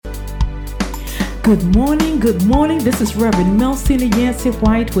Good morning, good morning. This is Reverend Melcina Yancey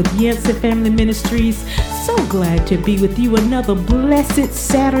White with Yancey Family Ministries. So glad to be with you another blessed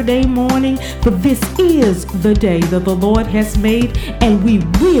Saturday morning, for this is the day that the Lord has made, and we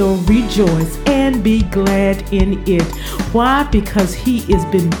will rejoice and be glad in it. Why? Because He has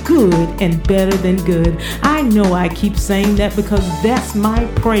been good and better than good. I know I keep saying that because that's my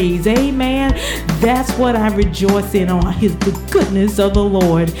praise. Amen. That's what I rejoice in, on the goodness of the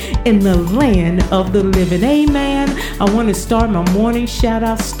Lord in the land of the living. Amen. I want to start my morning shout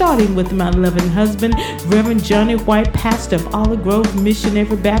out starting with my loving husband, Reverend Johnny White, pastor of Olive Grove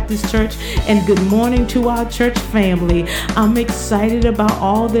Missionary Baptist Church, and good morning to our church family. I'm excited about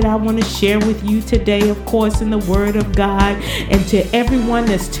all that I want to share with you today, of course, in the Word of God. And to everyone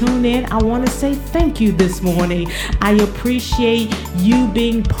that's tuned in, I want to say thank you this morning. I appreciate you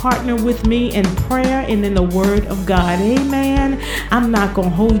being partnered with me in prayer and in the Word of God. Amen. I'm not going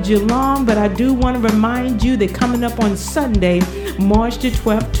to hold you long, but I do want to remind you that coming up on Sunday, March the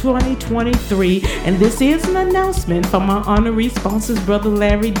 12th, 2023, and this is an announcement from our honorary sponsors, Brother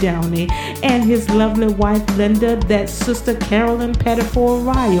Larry Downey and his lovely wife, Linda, that Sister Carolyn Pettifor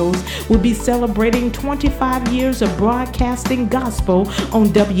Riles will be celebrating 25 years of broadcasting gospel on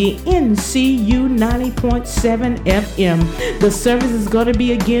WNCU 90.7 FM. The service is going to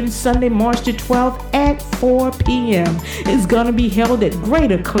be again Sunday, March the 12th at 4 p.m. It's going to be held at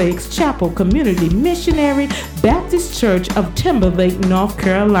Greater Clegs Chapel Community Missionary Baptist Church of Timberlake, North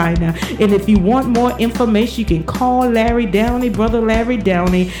Carolina. And if you want more information, you can call Larry Downey, Brother Larry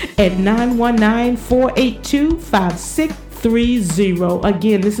Downey, at 919-482-5630.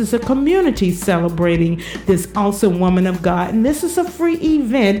 Again, this is a community celebrating this awesome woman of God. And this is a free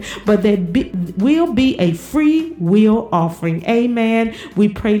event, but there will be a free will offering. Amen. We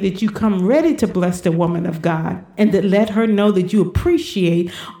pray that you come ready to bless the woman of God and that let her know that you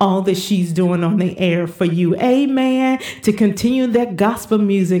appreciate all that she's doing on the air for you. Amen. To continue that gospel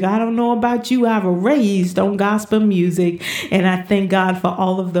music. I don't know about you, I was raised on gospel music, and I thank God for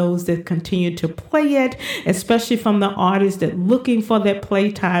all of those that continue to play it, especially from the artists that looking for that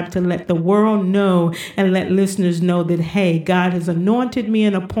playtime to let the world know and let listeners know that, hey, God has anointed me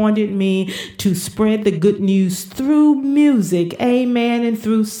and appointed me to spread the good news through music, amen, and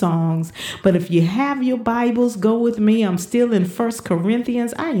through songs. But if you have your Bibles, go with me. I'm still in 1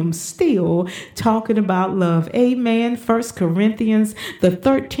 Corinthians. I am still talking about love, amen. 1 Corinthians, the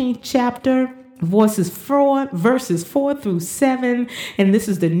 13th chapter, verses 4 through 7, and this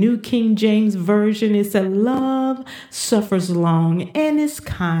is the New King James Version. It said, love suffers long and is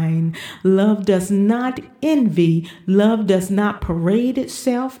kind. Love does not envy. Love does not parade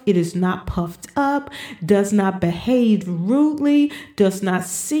itself. It is not puffed up, does not behave rudely, does not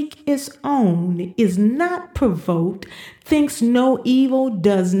seek its own, is not provoked, thinks no evil,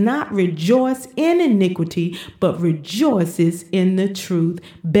 does not rejoice in iniquity, but rejoices in the truth,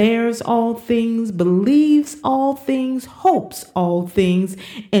 bears all things, believes all things, hopes all things,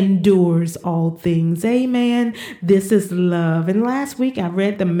 endures all things. Amen. This is love. And last week I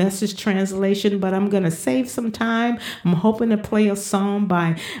read the Message translation, but I'm going to save some time. I'm hoping to play a song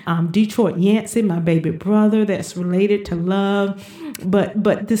by Detroit Yancey, my baby brother, that's related to love.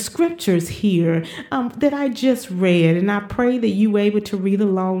 But the scriptures here that I just read, and I pray that you were able to read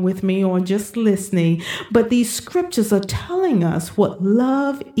along with me or just listening, but these scriptures are telling us what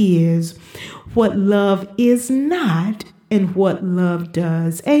love is not, and what love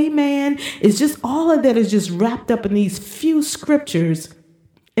does. Amen. It's just all of that is just wrapped up in these few scriptures.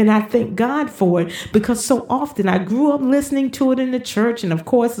 And I thank God for it, because so often I grew up listening to it in the church. And of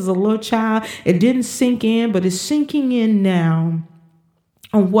course, as a little child, it didn't sink in, but it's sinking in now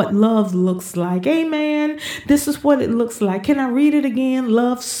on what love looks like. Amen. This is what it looks like. Can I read it again?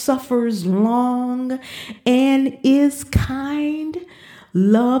 Love suffers long and is kind.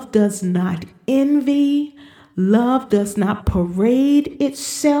 Love does not envy. Love does not parade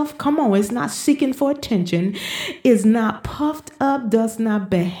itself. Come on, it's not seeking for attention. Is not puffed up, does not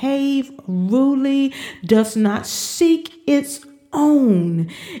behave rudely, does not seek its own,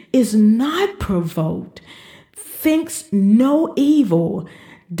 is not provoked, thinks no evil,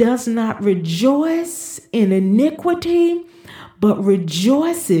 does not rejoice in iniquity, but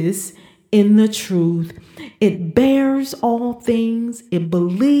rejoices in the truth. It bears all things, it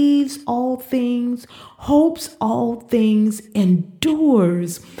believes all things, hopes all things,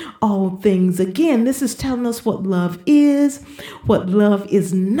 endures all things. Again, this is telling us what love is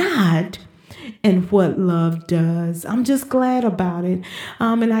not, and what love does. I'm just glad about it.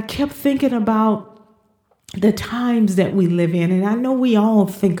 And I kept thinking about the times that we live in. And I know we all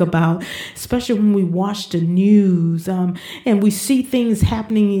think about, especially when we watch the news, and we see things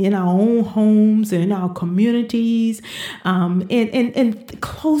happening in our own homes and in our communities, and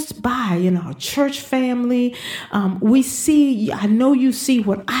close by in our church family. We see, I know you see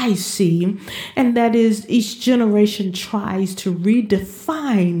what I see, and that is each generation tries to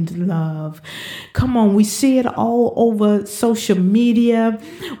redefine love. Come on, we see it all over social media.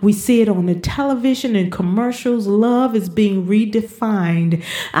 We see it on the television and commercials. Love is being redefined.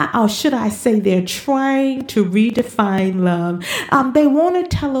 Or should I say they're trying to redefine love. They want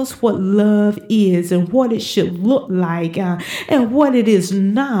to tell us what love is and what it should look like, and what it is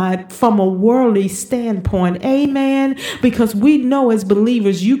not from a worldly standpoint. Amen. Because we know as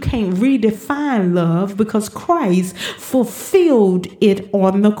believers, you can't redefine love because Christ fulfilled it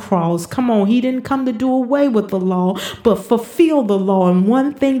on the cross. Come on. He didn't come to do away with the law, but fulfill the law. And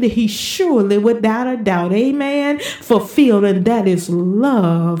one thing that he surely, without a doubt, amen, fulfilled, and that is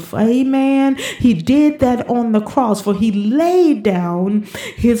love. Amen. He did that on the cross, for he laid down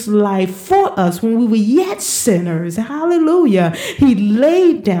his life for us when we were yet sinners. Hallelujah. He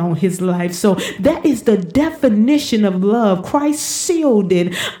laid down his life. So that is the definition of love. Christ sealed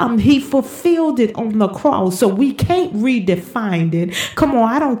it. He fulfilled it on the cross. So we can't redefine it. Come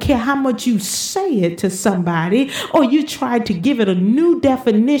on, I don't care how much you say it to somebody or you try to give it a new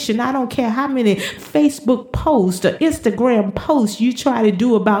definition. I don't care how many Facebook posts or Instagram posts you try to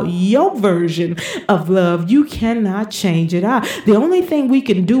do about your version of love. You cannot change it. The only thing we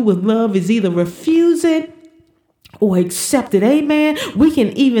can do with love is either refuse it or accept it. Amen. We can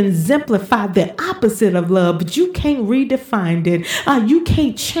even exemplify the opposite of love, but you can't redefine it. You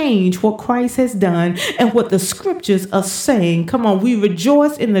can't change what Christ has done and what the scriptures are saying. Come on, we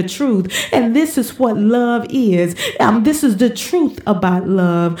rejoice in the truth, and this is what love is. This is the truth about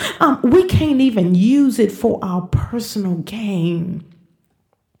love. We can't even use it for our personal gain,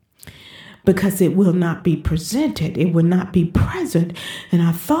 because it will not be presented. It will not be present. And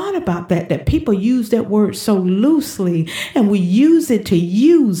I thought about that people use that word so loosely, and we use it to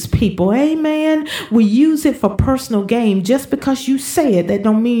use people. Amen. We use it for personal gain. Just because you say it, that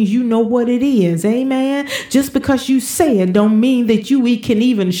don't mean you know what it is. Amen. Just because you say it don't mean that you can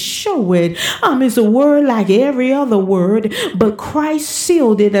even show it. It's a word like every other word, but Christ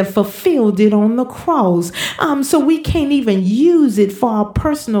sealed it and fulfilled it on the cross. So we can't even use it for our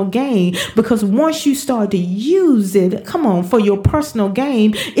personal gain. Because once you start to use it, come on, for your personal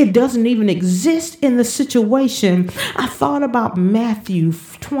gain, it doesn't even exist in the situation. I thought about Matthew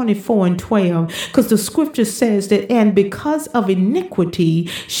 24:12, because the scripture says that, and because of iniquity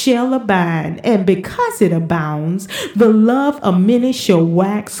shall abide, and because it abounds, the love of many shall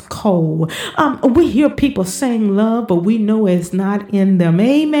wax cold. We hear people saying love, but we know it's not in them.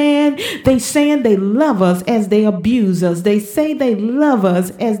 Amen. They saying they love us as they abuse us. They say they love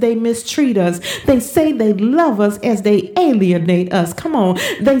us as they mistreat us. They say they love us as they alienate us. Come on.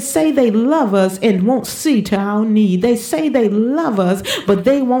 They say they love us and won't see to our need. They say they love us, but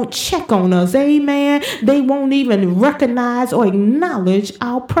they won't check on us. Amen. They won't even recognize or acknowledge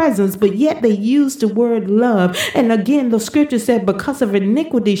our presence, but yet they use the word love. And again, the scripture said, because of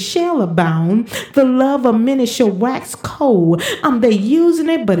iniquity shall abound, the love of many shall wax cold. They're using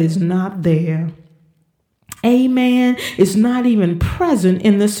it, but it's not there. Amen. It's not even present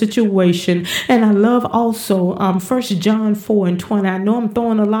in the situation. And I love also 1 John 4:20. I know I'm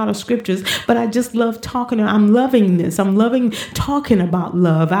throwing a lot of scriptures, but I just love talking. I'm loving this. I'm loving talking about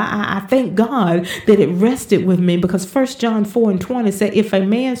love. I thank God that it rested with me, because 1 John 4:20 said, if a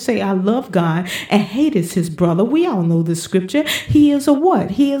man say I love God and hateth his brother, we all know this scripture, he is a what?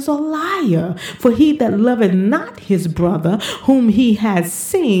 He is a liar. For he that loveth not his brother whom he has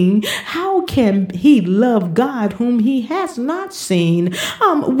seen, how can he love God whom he has not seen?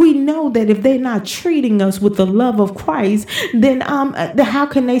 We know that if they're not treating us with the love of Christ, then how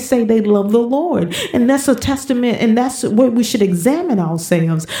can they say they love the Lord? And that's a testament, and that's where we should examine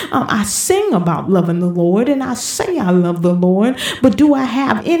ourselves. I sing about loving the Lord, and I say I love the Lord, but do I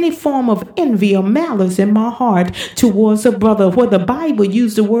have any form of envy or malice in my heart towards a brother? Where the Bible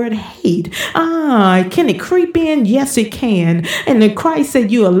used the word hate. Can it creep in? Yes, it can. And then Christ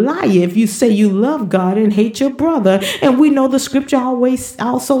said you're a liar if you say you love God and hate your brother. And we know the scripture always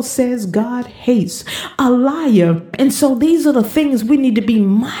also says God hates a liar. And so these are the things we need to be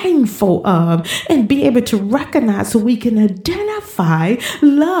mindful of and be able to recognize, so we can identify modify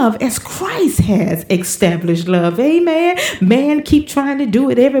love as Christ has established love. Amen. Man keep trying to do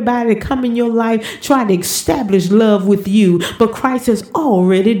it. Everybody that come in your life try to establish love with you, but Christ has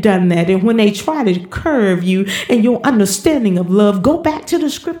already done that. And when they try to curve you and your understanding of love, go back to the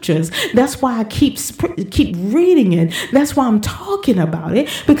scriptures. That's why I keep reading it. That's why I'm talking about it,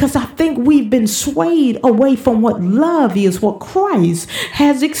 because I think we've been swayed away from what love is, what Christ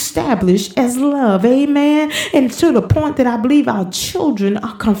has established as love. Amen. And to the point that I believe our children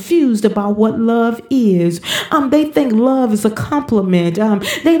are confused about what love is. They think love is a compliment.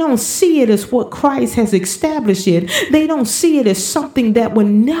 They don't see it as what Christ has established it. They don't see it as something that will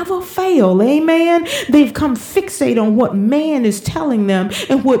never fail. Amen. They've come fixate on what man is telling them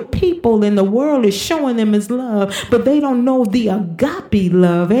and what people in the world is showing them as love, but they don't know the agape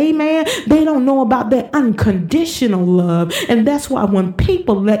love. Amen. They don't know about that unconditional love. And that's why when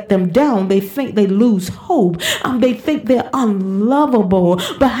people let them down, they think they lose hope. They think they're unlovable.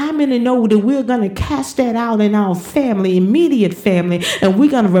 But how many know that we're going to cast that out in our family, immediate family, and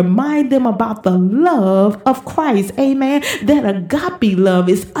we're going to remind them about the love of Christ. Amen. That agape love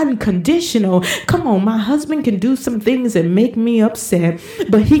is unconditional. Come on, my husband can do some things that make me upset,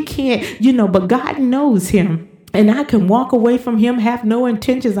 but he can't, but God knows him. And I can walk away from him, have no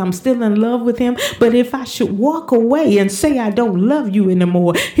intentions. I'm still in love with him. But if I should walk away and say I don't love you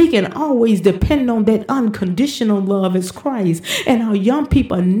anymore, he can always depend on that unconditional love as Christ. And our young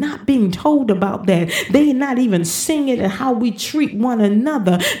people are not being told about that. They're not even seeing it and how we treat one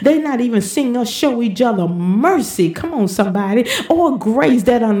another. They're not even seeing us show each other mercy. Come on, somebody. Or grace,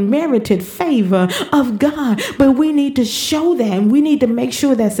 that unmerited favor of God. But we need to show that. And we need to make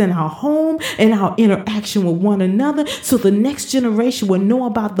sure that's in our home and our interaction with one another, so the next generation will know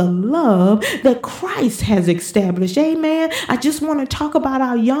about the love that Christ has established. Amen. I just want to talk about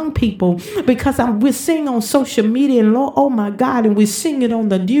our young people, because we're seeing on social media, and Lord, oh my God, and we're seeing it on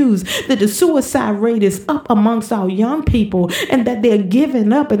the news that the suicide rate is up amongst our young people, and that they're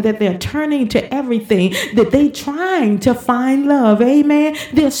giving up, and that they're turning to everything, that they're trying to find love. Amen.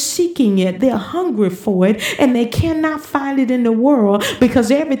 They're seeking it. They're hungry for it, and they cannot find it in the world, because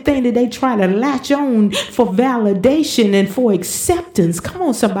everything that they try to latch on for validation and for acceptance, come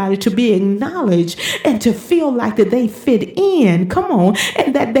on somebody, to be acknowledged and to feel like that they fit in, come on,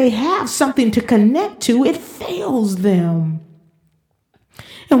 and that they have something to connect to, it fails them.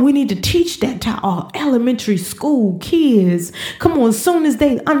 And we need to teach that to our elementary school kids. Come on, as soon as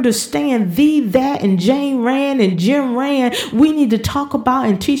they understand thee, that, and Jane Rand and Jim Rand, we need to talk about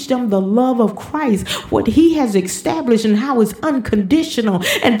and teach them the love of Christ, what he has established and how it's unconditional,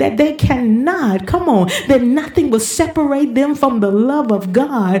 and that they cannot, come on, that nothing will separate them from the love of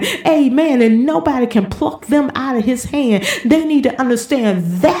God. Amen. And nobody can pluck them out of his hand. They need to understand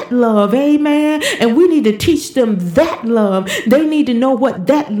that love. Amen. And we need to teach them that love. They need to know what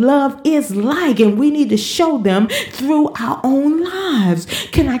that love is like, and we need to show them through our own lives.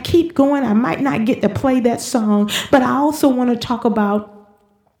 Can I keep going? I might not get to play that song, but I also want to talk about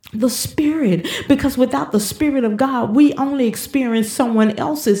the Spirit, because without the Spirit of God, we only experience someone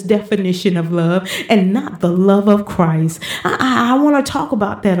else's definition of love and not the love of Christ. I want to talk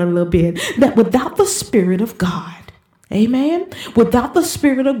about that a little bit, that without the Spirit of God, amen. Without the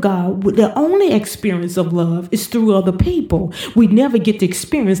Spirit of God, the only experience of love is through other people. We never get to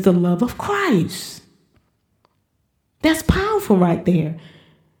experience the love of Christ. That's powerful right there.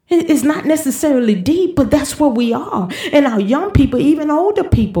 It's not necessarily deep, but that's where we are. And our young people, even older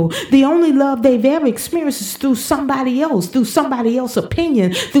people, the only love they've ever experienced is through somebody else's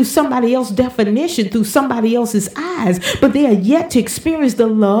opinion, through somebody else's definition, through somebody else's eyes. But they are yet to experience the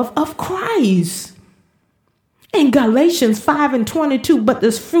love of Christ. In Galatians 5:22, but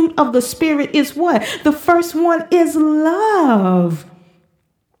this fruit of the Spirit is what? The first one is love.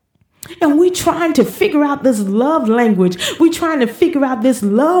 And we're trying to figure out this love language. We're trying to figure out this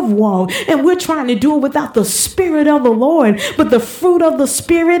love walk. And we're trying to do it without the Spirit of the Lord. But the fruit of the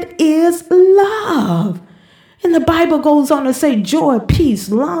Spirit is love. And the Bible goes on to say joy, peace,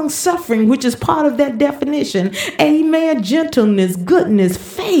 long suffering, which is part of that definition. Amen. Gentleness, goodness,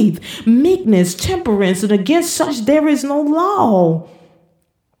 faith, meekness, temperance, and against such there is no law.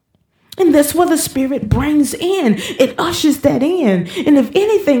 And that's what the Spirit brings in. It ushers that in. And if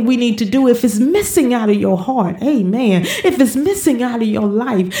anything we need to do, if it's missing out of your heart, amen. If it's missing out of your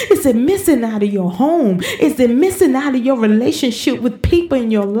life, is it missing out of your home? Is it missing out of your relationship with people in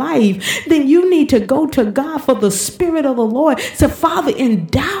your life? Then you need to go to God for the Spirit of the Lord. So, Father,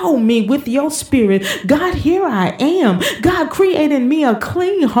 endow me with your Spirit. God, here I am. God, create in me a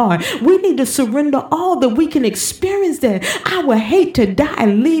clean heart. We need to surrender all that we can experience that. I would hate to die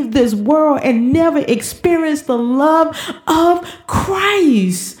and leave this world and never experienced the love of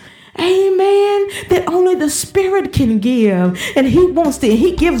Christ. Amen. That only the Spirit can give. And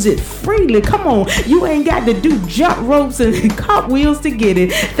He gives it freely. Come on. You ain't got to do jump ropes and cartwheels to get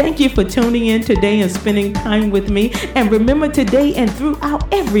it. Thank you for tuning in today and spending time with me. And remember today and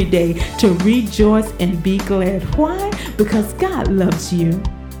throughout every day to rejoice and be glad. Why? Because God loves you.